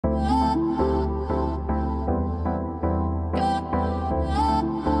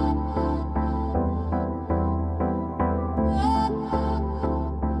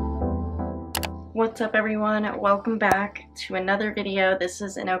What's up everyone? Welcome back to another video. This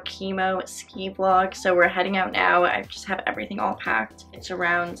is an Okemo ski vlog. So we're heading out now. I just have everything all packed. It's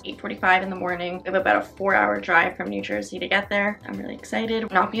around 8:45 in the morning. We have about a 4-hour drive from New Jersey to get there. I'm really excited. I'll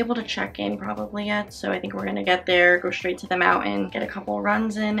not be able to check in probably yet, so I think we're gonna get there, go straight to the mountain, get a couple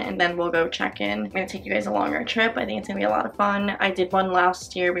runs in, and then we'll go check in. I'm gonna take you guys along our trip. I think it's gonna be a lot of fun. I did one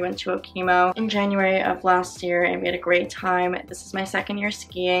last year. We went to Okemo in January of last year and we had a great time. This is my second year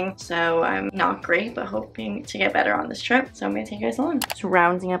skiing, so I'm not great, but hoping to get better on this trip. So I'm gonna take you guys along. Just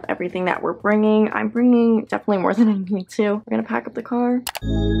rounding up everything that we're bringing. I'm bringing definitely more than I need to. We're gonna pack up the car.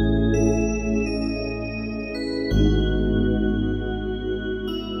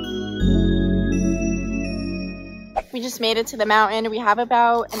 We just made it to the mountain. We have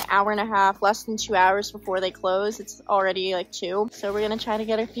about an hour and a half, less than 2 hours before they close. It's already like 2. So we're gonna try to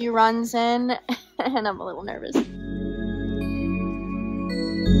get a few runs in and I'm a little nervous.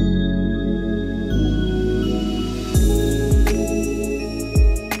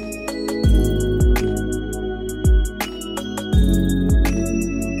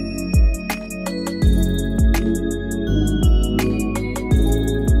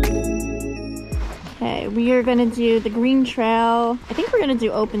 We are gonna do the green trail. I think we're gonna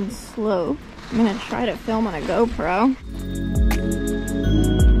do open slope. I'm gonna try to film on a GoPro.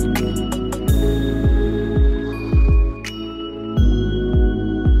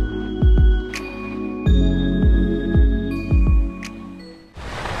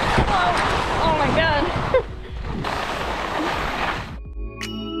 Oh my god.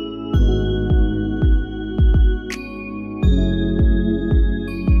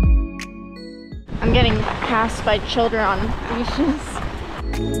 I'm getting passed by children on leashes.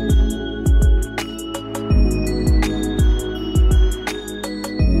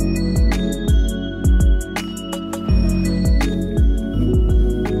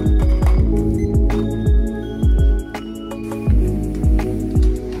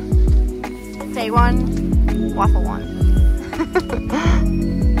 Day 1, waffle 1.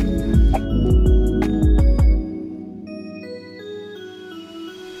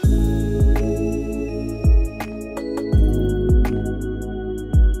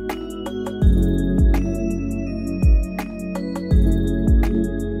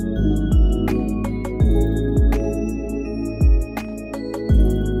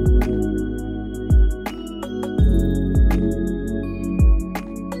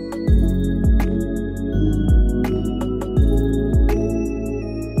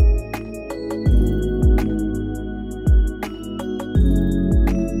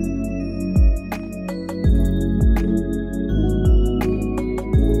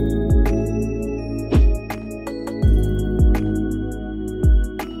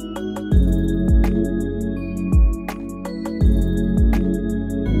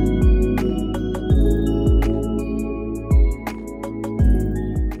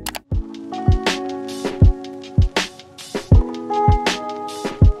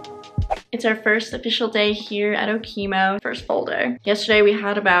 It's our first official day here at Okemo, first full day. Yesterday we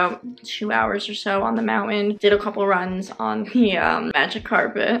had about 2 hours or so on the mountain, did a couple runs on the magic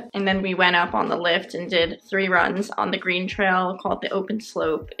carpet, and then we went up on the lift and did 3 runs on the green trail called the open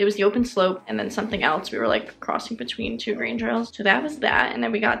slope. It was the open slope and then something else. We were like crossing between 2 green trails. So that was that, and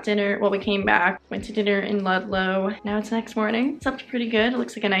then we got dinner. Well, we came back, went to dinner in Ludlow. Now it's next morning. Slept pretty good. It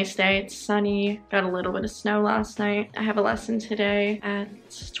looks like a nice day. It's sunny. Got a little bit of snow last night. I have a lesson today at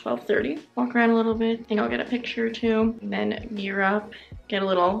 12:30. Walk around a little bit. I think I'll get a picture or 2, and then gear up, get a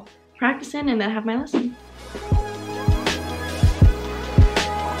little practice in, and then have my lesson.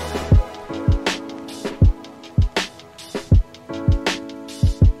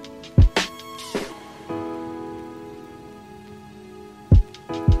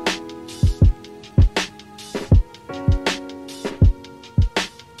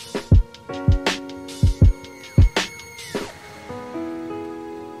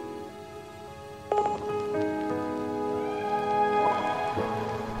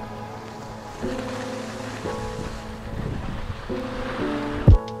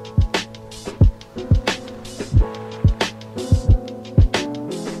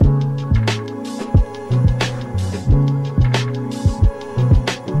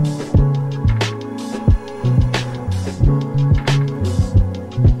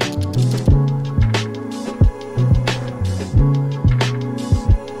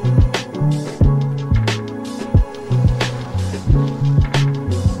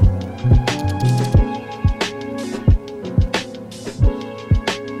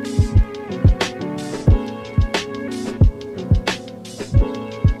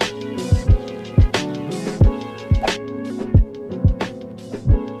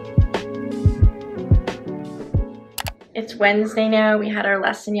 Wednesday now. We had our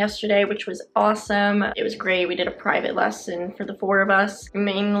lesson yesterday, which was awesome. It was great. We did a private lesson for the 4 of us,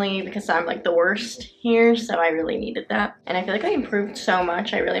 mainly because I'm like the worst here, so I really needed that. And I feel like I improved so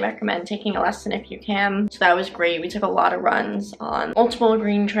much. I really recommend taking a lesson if you can. So that was great. We took a lot of runs on multiple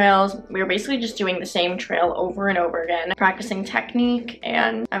green trails. We were basically just doing the same trail over and over again, practicing technique,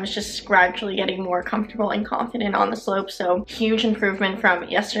 and I was just gradually getting more comfortable and confident on the slope. So huge improvement from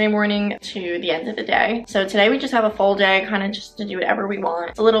yesterday morning to the end of the day. So today we just have a full day, kind of just to do whatever we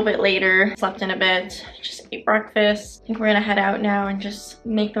want. It's a little bit later, slept in a bit, just ate breakfast. I think we're gonna head out now and just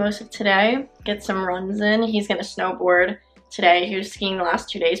make the most of today, get some runs in. He's gonna snowboard today. He was skiing the last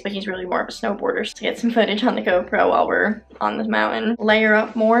 2 days, but he's really more of a snowboarder, so to get some footage on the GoPro while we're on the mountain. Layer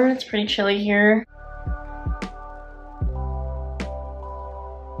up more. It's pretty chilly here.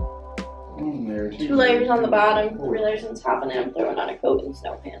 Two layers on the bottom, 3 layers on top, and then I'm throwing on a coat and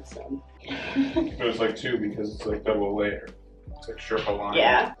snow pants. So. But it's like 2 because it's like double layer. It's like Sherpa line.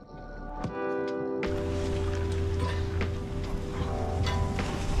 Yeah.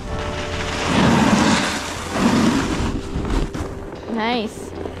 Nice.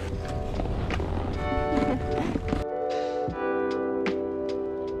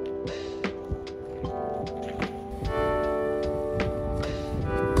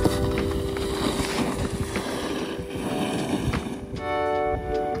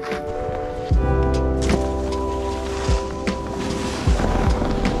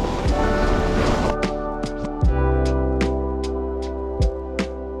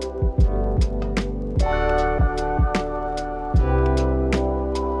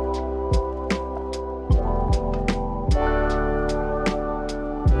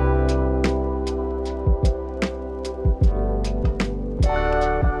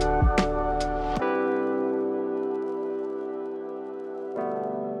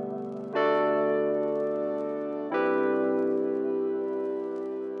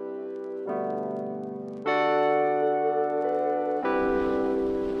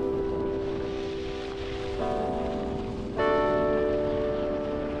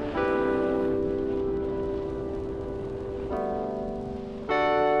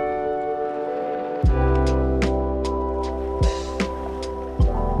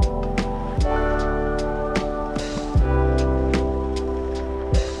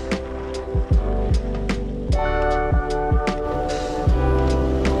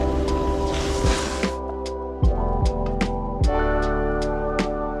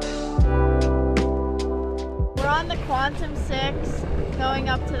 Quantum 6 going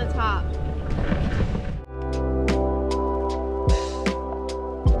up to the top.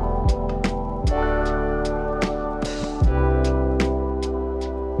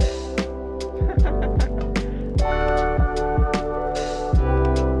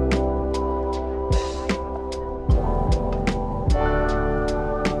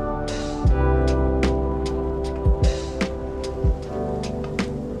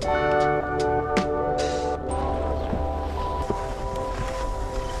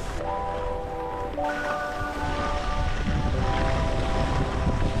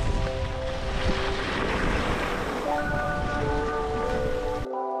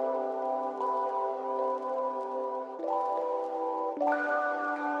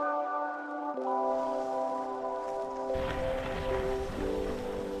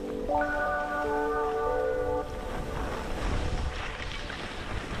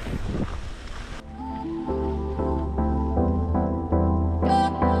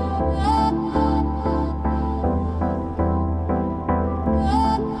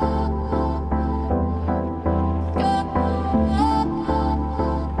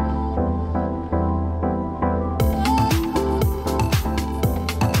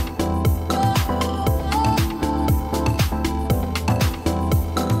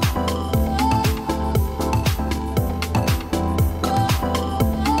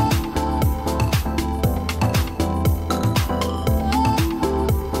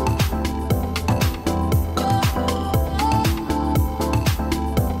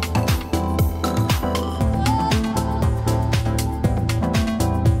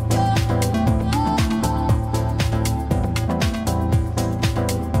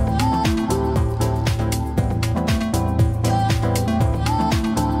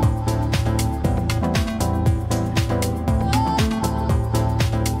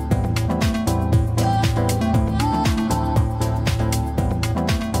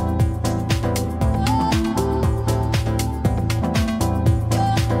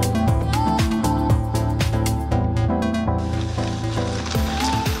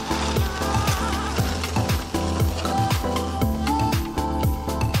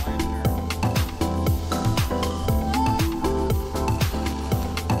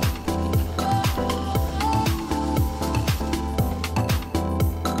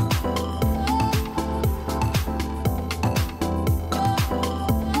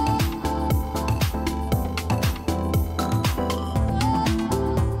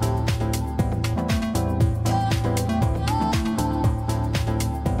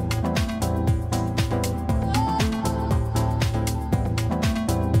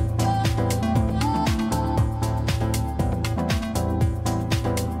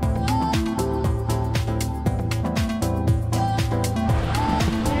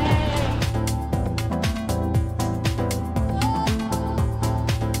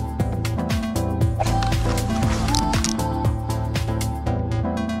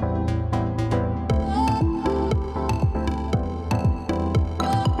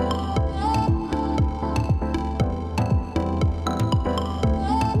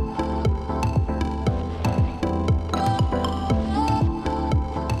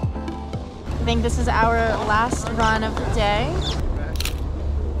 think this is our last run of the day.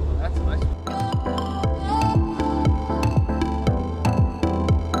 That's a nice one.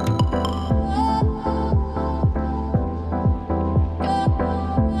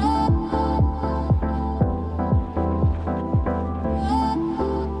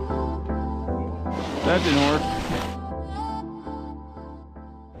 That didn't work.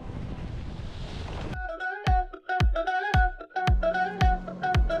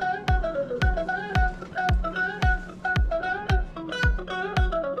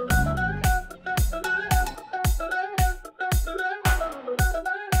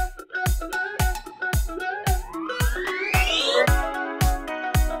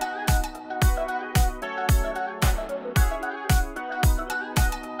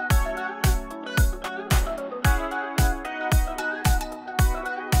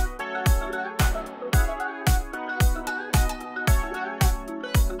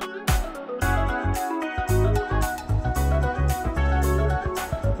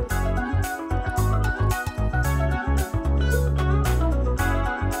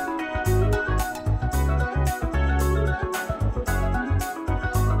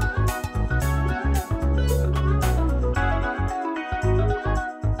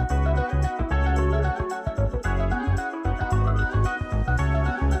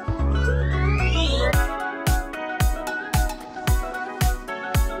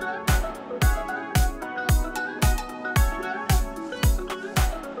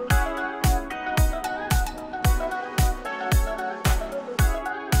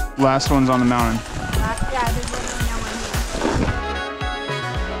 Last one's on the mountain. Yeah, there's literally no one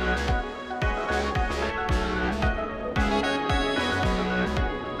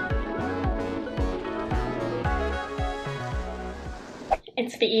here.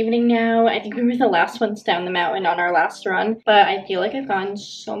 It's the evening now. I think we were the last ones down the mountain on our last run, but I feel like I've gotten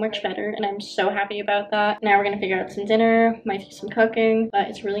so much better and I'm so happy about that. Now we're gonna figure out some dinner, might do some cooking, but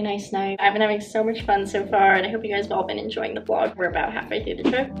it's a really nice night. I've been having so much fun so far and I hope you guys have all been enjoying the vlog. We're about halfway through the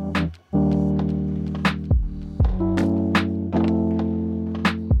trip.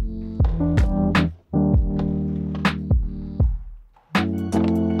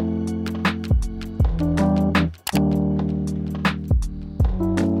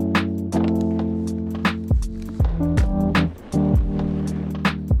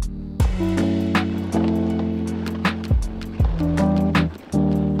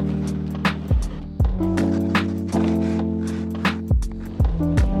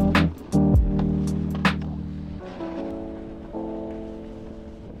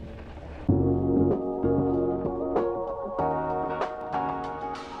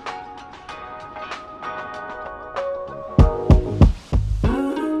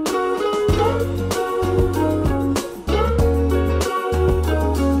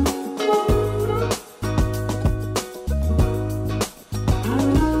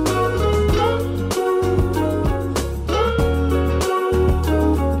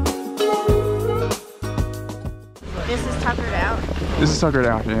 This is tuckered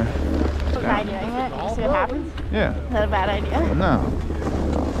out, yeah. Try doing it, you see what happens? Yeah. Is that a bad idea? No.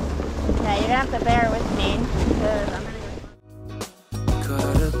 Yeah, you're gonna have to bear with me because I'm gonna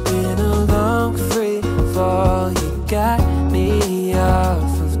Caught up in a long free fall, you got me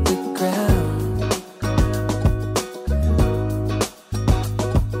off of the ground.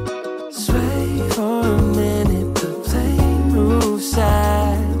 Sway for a minute, the plane moves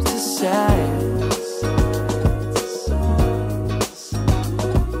side to side.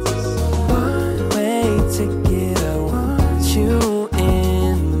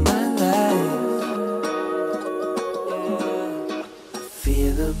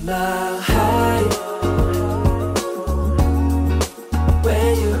 Mile high,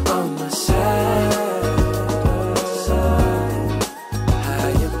 where you're on my side,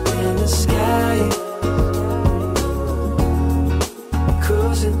 high up in the sky,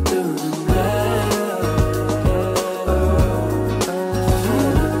 cruising through the night.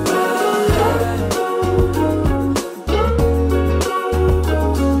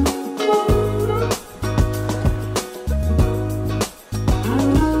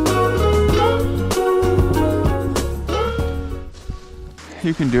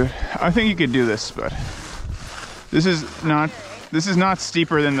 You can do it. I think you could do this, but this is not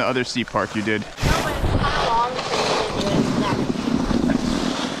steeper than the other steep part you did. No, but it's kind of long for you to do it next.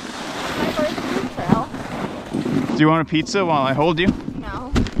 My first food trail. Do you want a pizza while I hold you?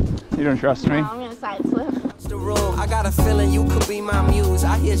 No. You don't trust me? No, I'm gonna side slip. The room, I got a feeling you could be my muse.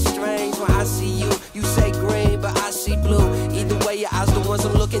 I hear strange when I see you. You say green, but I see blue. Either way, your eyes the ones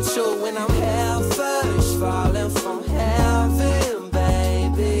I'm looking to. When I'm hell first, falling from heaven,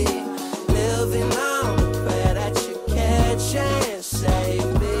 baby. Live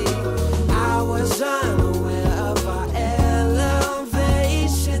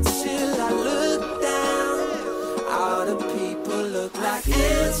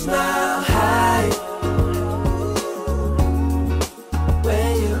It's mile high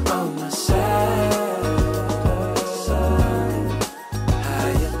when you're on my side,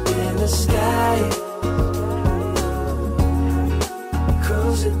 high up in the sky,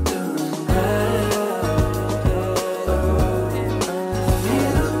 cruising through the night.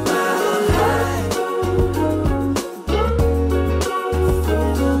 Feel a mile high, feel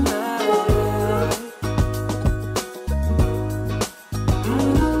a mile high.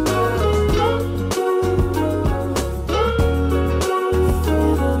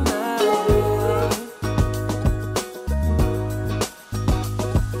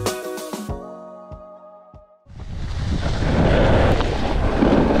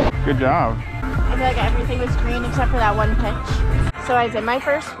 Good job. I feel like everything was green except for that one pitch. So I did my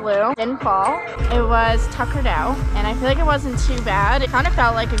first blue, didn't fall. It was tuckered out, and I feel like it wasn't too bad. It kind of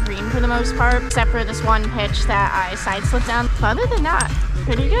felt like a green for the most part, except for this one pitch that I side slipped down. But other than that,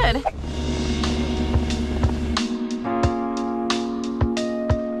 pretty good.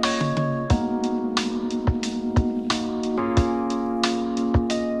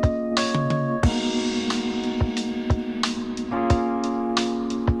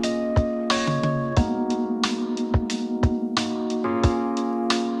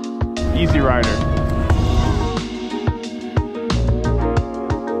 Easy rider.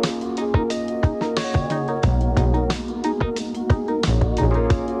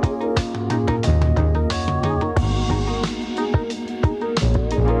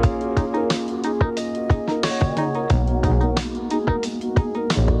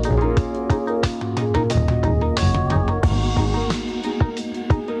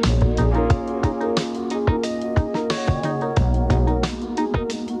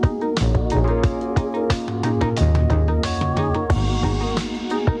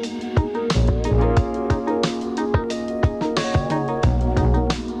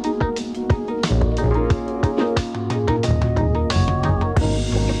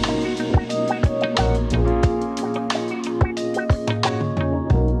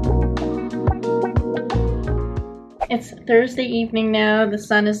 It's Thursday evening now. The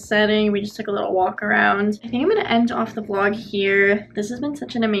sun is setting. We just took a little walk around. I think I'm gonna end off the vlog here. This has been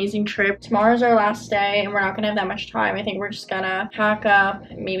such an amazing trip. Tomorrow's our last day and we're not gonna have that much time. I think we're just gonna pack up,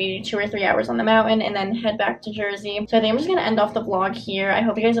 maybe 2 or 3 hours on the mountain and then head back to Jersey. So I think I'm just gonna end off the vlog here. I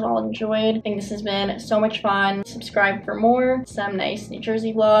hope you guys have all enjoyed. I think this has been so much fun. Subscribe for more, some nice New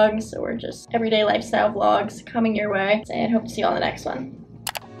Jersey vlogs or just everyday lifestyle vlogs coming your way. And hope to see you on the next one.